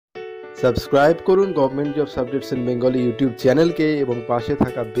Subscribe করুন government jobs updates in Bengali YouTube চ্যানেলকে এবং পাশে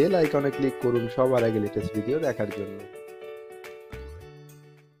থাকা বেল আইকনে ক্লিক করুন সবার আগে লেটেস্ট ভিডিও দেখার জন্য।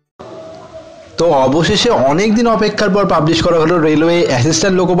 তো অবশেষে অনেক দিন অপেক্ষার পর পাবলিশ করা হলো রেলওয়ে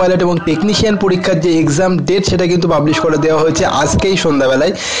অ্যাসিস্ট্যান্ট লোকো পাইলট এবং টেকনিশিয়ান পরীক্ষার যে এক্সাম ডেট সেটা কিন্তু পাবলিশ করে দেওয়া হয়েছে আজকেই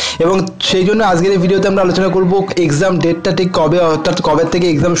সন্ধ্যাবেলায়, এবং সেই জন্য আজকের এই ভিডিওতে আমরা আলোচনা করব এক্সাম ডেটটা ঠিক কবে, অর্থাৎ কবে থেকে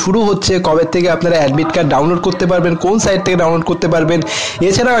এক্সাম শুরু হচ্ছে, কবে থেকে আপনারা অ্যাডমিট কার্ড ডাউনলোড করতে পারবেন, কোন সাইট থেকে ডাউনলোড করতে পারবেন।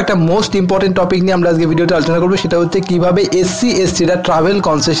 এছাড়াও একটা মোস্ট ইম্পর্টেন্ট টপিক নিয়ে আমরা আজকে ভিডিওতে আলোচনা করবো, সেটা হচ্ছে কীভাবে SC/STরা ট্রাভেল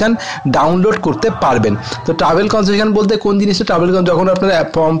কনসেশন ডাউনলোড করতে পারবেন। তো ট্রাভেল কনসেশন বলতে কোন জিনিসটা, ট্রাভেল যখন আপনারা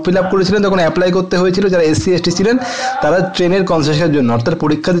ফর্ম ফিল আপ করেছিলেন তখন অ্যাপ্লাই করতে হয়েছিল যারা SC/ST ছিলেন তারা ট্রেনের কনসেশনের জন্য, অর্থাৎ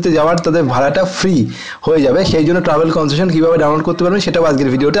পরীক্ষা দিতে যাওয়ার তাদের ভাড়াটা ফ্রি হয়ে যাবে, সেই জন্য ট্রাভেল কনসেশন কীভাবে ডাউনলোড করতে পারবেন সেটাও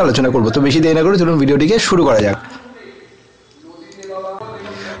আজকের ভিডিওতে আলোচনা করবো। তো বেশি দেরি না করে চলুন ভিডিওটিকে শুরু করা যাক।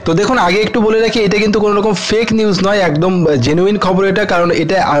 তো দেখুন, আগে একটু বলে রাখি, এটা কিন্তু কোনো রকম ফেক নিউজ নয়, একদম জেনুইন খবর এটা। কারণ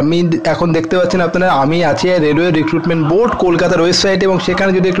এটা আমি এখন দেখতে পাচ্ছেন আপনারা, আমি আছি রেলওয়ে রিক্রুটমেন্ট বোর্ড কলকাতার ওয়েবসাইটে, এবং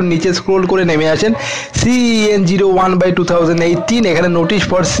সেখানে যদি একটু নিচে স্ক্রোল করে নেমে আসেন CEN 01/2018, এখানে notice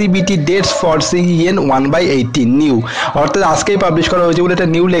for CBT dates for CEN 1/18 new, অর্থাৎ আজকেই পাবলিশ করা হয়েছে বলে এটা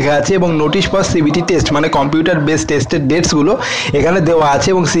নিউ লেখা আছে, এবং নোটিশ ফর CBT টেস্ট মানে কম্পিউটার বেসড টেস্টের ডেটসগুলো এখানে দেওয়া আছে।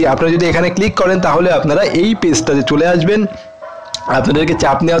 এবং আপনারা যদি এখানে ক্লিক করেন তাহলে আপনারা এই পেজটাতে চলে আসবেন। আপনাদেরকে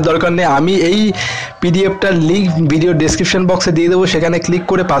চাপ নেওয়ার দরকার নেই, আমি এই PDFটার লিঙ্ক ভিডিও ডেসক্রিপশন বক্সে দিয়ে দেবো, সেখানে ক্লিক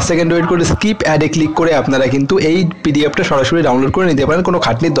করে 5 সেকেন্ড ওয়েট করে স্কিপ অ্যাডে ক্লিক করে আপনারা কিন্তু এই PDFটা সরাসরি ডাউনলোড করে নিতে পারেন, কোনো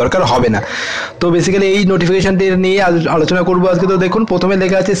খাটনির দরকার হবে না। তো বেসিক্যালি এই নোটিফিকেশানটি নিয়ে আলোচনা করবো আজকে। তো দেখুন, প্রথমে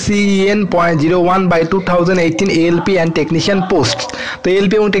লেখা আছে CEN 01/2018 ALP and technician post. তো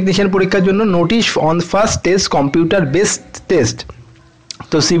ALP এবং টেকনিশিয়ান পরীক্ষার জন্য notice on first test computer based test.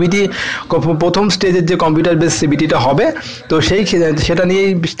 তো CBT প্রথম স্টেজের যে কম্পিউটার বেস CBTটা হবে, তো সেটা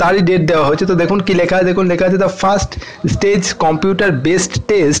নিয়েই তারই ডেট দেওয়া হয়েছে। তো দেখুন কি লেখা আছে, দেখুন লেখা আছে the first stage computer based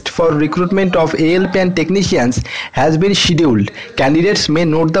test for recruitment of ALP and technicians has been scheduled, candidates may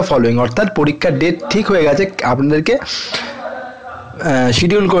note the following, অর্থাৎ পরীক্ষার ডেট ঠিক হয়ে গেছে, আপনাদেরকে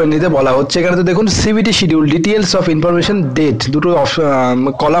শিডিউল করে নিতে বলা হচ্ছে। এখানে তো দেখুন CBT schedule details of information date, দুটো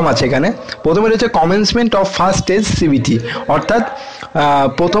কলাম আছে এখানে। প্রথমে রয়েছে commencement of first stage CBT, অর্থাৎ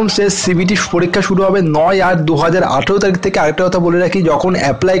প্রথম স্টেজ CBT পরীক্ষা শুরু হবে 9/8/2018 তারিখ থেকে। আরেকটা কথা বলে রাখি, যখন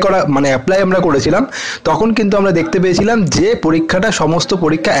অ্যাপ্লাই আমরা করেছিলাম তখন কিন্তু আমরা দেখতে পেয়েছিলাম যে পরীক্ষাটা সমস্ত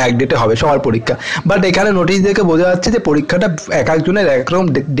পরীক্ষা এক ডেটে হবে, সবার পরীক্ষা। বাট এখানে নোটিশ দেখে বোঝা যাচ্ছে যে পরীক্ষাটা এক একজনের একরকম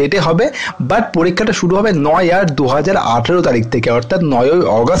ডেটে হবে, বাট পরীক্ষাটা শুরু হবে 9/8/2018 তারিখ থেকে, অর্থাৎ 9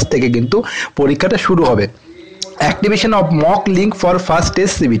 অগস্ট থেকে কিন্তু পরীক্ষাটা শুরু হবে। Activation of mock link for first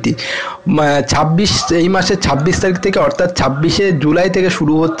test CBT এই মাসের 26 তারিখ থেকে, অর্থাৎ 26শে জুলাই থেকে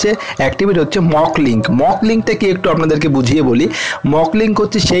শুরু হচ্ছে, অ্যাক্টিভেট হচ্ছে মক লিঙ্ক। মক লিঙ্কটা কি একটু আপনাদেরকে বুঝিয়ে বলি। মক লিঙ্ক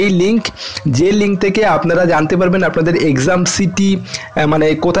হচ্ছে সেই লিঙ্ক, যে লিঙ্ক থেকে আপনারা জানতে পারবেন আপনাদের এক্সাম সিটি, মানে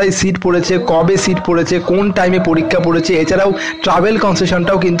কোথায় সিট পড়েছে, কবে সিট পড়েছে, কোন টাইমে পরীক্ষা পড়েছে। এছাড়াও ট্রাভেল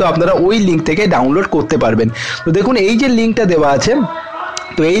কনসেশনটাও কিন্তু আপনারা ওই লিঙ্ক থেকে ডাউনলোড করতে পারবেন। তো দেখুন, এই যে লিঙ্কটা দেওয়া আছে,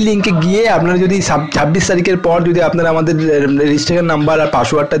 তো এই লিঙ্কে গিয়ে আপনারা যদি 26 তারিখের পর যদি আপনারা আমাদের রেজিস্ট্রেশন নাম্বার আর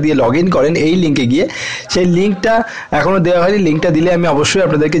পাসওয়ার্ডটা দিয়ে লগ ইন করেন, এই লিঙ্কে গিয়ে, সেই লিঙ্কটা এখনও দেওয়া হয়নি, লিঙ্কটা দিলে আমি অবশ্যই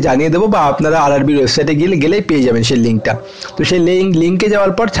আপনাদেরকে জানিয়ে দেবো, বা আপনারা RRBর ওয়েবসাইটে গেলেই পেয়ে যাবেন সেই লিঙ্কটা। তো সেই লিঙ্কে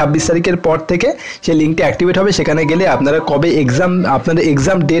যাওয়ার পর 26 তারিখের পর থেকে সেই লিঙ্কটা অ্যাক্টিভেট হবে। সেখানে গেলে আপনারা কবে এক্সাম, আপনাদের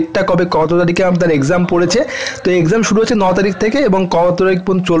এক্সাম ডেটটা কবে, কত তারিখে আপনার এক্সাম পড়েছে। তো এক্সাম শুরু হচ্ছে 9 তারিখ থেকে, এবং কত তারিখ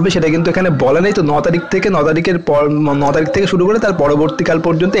পর্যন্ত চলবে সেটা কিন্তু এখানে বলা নেই। তো 9 তারিখ থেকে শুরু করে তার পরবর্তীকাল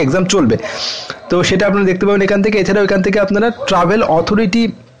পর্যন্ত এক্সাম চলবে। তো সেটা আপনারা দেখতে পাবেন এখান থেকে। এছাড়াও এখান থেকে আপনারা ট্রাভেল অথরিটি,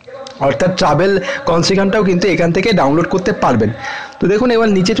 অর্থাৎ ট্রাভেল কনসেশনটাও কিন্তু এখান থেকে ডাউনলোড করতে পারবেন। তো দেখুন, এবার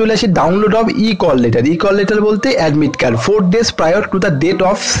নিচে চলে আসি download of call letter. Call letter বলতে admit card 4 days prior to the date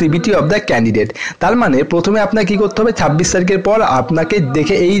of CBT of the candidate. তার মানে প্রথমে আপনাকে কী করতে হবে, 26 তারিখের পর আপনাকে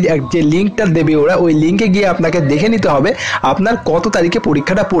দেখে, এই যে লিঙ্কটা দেবে ওরা, ওই লিঙ্কে গিয়ে আপনাকে দেখে নিতে হবে আপনার কত তারিখে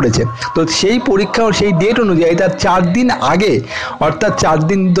পরীক্ষাটা পড়েছে। তো সেই পরীক্ষা, সেই ডেট অনুযায়ী তার 4 দিন আগে, অর্থাৎ 4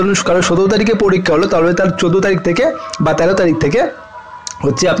 দিন ধরুন কারো 17 তারিখে পরীক্ষা হলো, তাহলে তার 14 তারিখ থেকে বা 13 তারিখ থেকে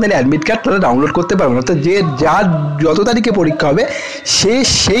হচ্ছে আপনার অ্যাডমিট কার্ড তারা ডাউনলোড করতে পারবেন। অর্থাৎ যার যত তারিখে পরীক্ষা হবে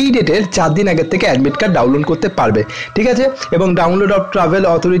সেই ডেটের 4 দিন আগের থেকে অ্যাডমিট কার্ড ডাউনলোড করতে পারবে, ঠিক আছে। এবং ডাউনলোড অফ ট্রাভেল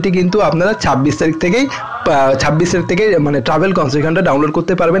অথরিটি কিন্তু আপনারা 26 তারিখ থেকে মানে ট্রাভেল কনসেশনটা ডাউনলোড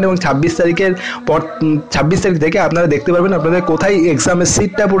করতে পারবেন, এবং 26 তারিখ থেকে আপনারা দেখতে পারবেন আপনাদের কোথায় এক্সামের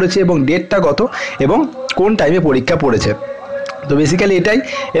সিটটা পড়েছে এবং ডেটটা কত এবং কোন টাইমে পরীক্ষা পড়েছে। তো বেসিক্যালি এটাই।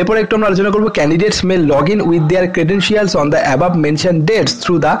 এরপর একটু আমরা আলোচনা করবো candidates may log in with their credentials on the above mention dates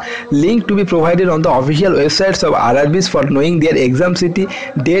through the link to be provided on the official websites of RRBs for knowing there exam city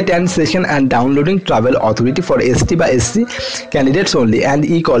date and session and downloading travel authority for ST বা SC candidates only and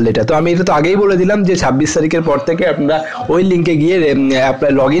E call letter. তো আমি এটা তো আগেই বলে দিলাম যে 26 তারিখের পর থেকে আপনারা ওই লিঙ্কে গিয়ে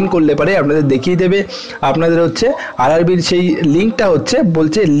আপনার লগ ইন করলে পারে আপনাদের দেখিয়ে দেবে আপনাদের হচ্ছে আরআরবির সেই লিঙ্কটা হচ্ছে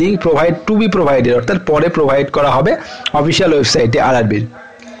বলছে link provide two be provided, অর্থাৎ পরে প্রোভাইড করা হবে অফিসিয়াল ওয়েবসাইটে আরআরবির।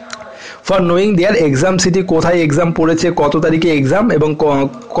 For knowing there exam city, কোথায় এক্সাম পড়েছে, কত তারিখে এক্সাম এবং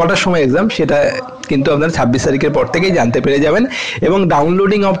কটার সময় এক্সাম, সেটা কিন্তু আপনারা 26 তারিখের পর থেকেই জানতে পেরে যাবেন। এবং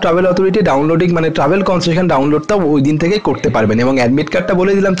downloading of travel authority, downloading মানে ট্রাভেল কনসেশন ডাউনলোডটাও ওই দিন থেকে করতে পারবেন। এবং অ্যাডমিট কার্ডটা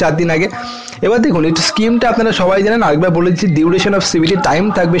বলে দিলাম 4 দিন আগে। এবার দেখুন এই স্কিমটা আপনারা সবাই জানেন, আরেকবার বলে দিচ্ছি। ডিউরেশন অফ সিভিটি টাইম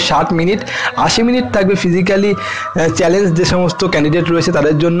থাকবে 60 মিনিট, 80 মিনিট থাকবে ফিজিক্যালি চ্যালেঞ্জ যে সমস্ত ক্যান্ডিডেট রয়েছে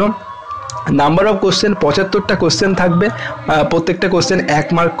তাদের জন্য। নাম্বার অফ কোশ্চেন 75টা কোশ্চেন থাকবে, প্রত্যেকটা কোশ্চেন 1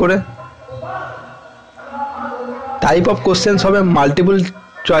 মার্ক করে। টাইপ অফ কোশ্চেন্স হবে মাল্টিপল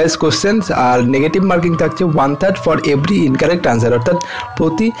চয়েস কোশ্চেন্স, আর নেগেটিভ মার্কিং থাকছে 1/3 ফর এভরি ইনকারেক্ট আনসার, অর্থাৎ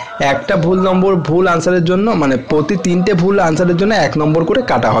প্রতি একটা ভুল আনসারের জন্য, মানে প্রতি 3টে ভুল আনসারের জন্য 1 নম্বর করে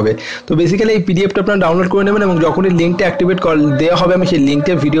কাটা হবে। তো বেসিক্যালি এই পিডিএফটা আপনারা ডাউনলোড করে নেবেন এবং যখনই লিঙ্কটা অ্যাক্টিভেট দেওয়া হবে আমি সেই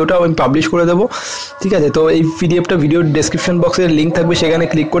লিঙ্কের ভিডিওটাও আমি পাবলিশ করে দেবো, ঠিক আছে। তো এই পিডিএফটা ভিডিওর ডেসক্রিপশন বক্সের লিঙ্ক থাকবে, সেখানে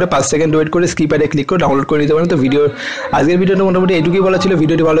ক্লিক করে 5 সেকেন্ড ওয়েট করে স্কিপারে ক্লিক করে ডাউনলোড করে নিতে পারেন। তো আজকের ভিডিওটা মোটামুটি এইটুকুই বলা ছিল।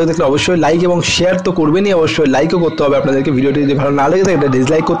 ভিডিওটি ভালো লাগলে অবশ্যই লাইক এবং শেয়ার তো করবেনই, অবশ্যই লাইকও করতে হবে আপনাদেরকে। ভিডিওটি যদি ভালো না লাগে থাকে এটা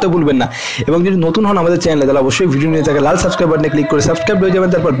ডিসলাইক করতে ভুলবেন না। এবং যদি নতুন হন আমাদের চ্যানেলে তাহলে অবশ্যই ভিডিও নিয়ে থাকে লাল সাবস্ক্রাইব বাটনে ক্লিক করে সাবস্ক্রাইব হয়ে যাবেন,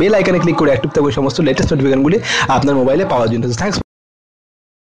 তারপর বেল আইকনে ক্লিক করে অ্যাক্টিভ থাকবে সমস্ত লেটেস্ট নোটিফিকেশনগুলি আপনার মোবাইলে পাওয়ার জন্য। থ্যাংকস।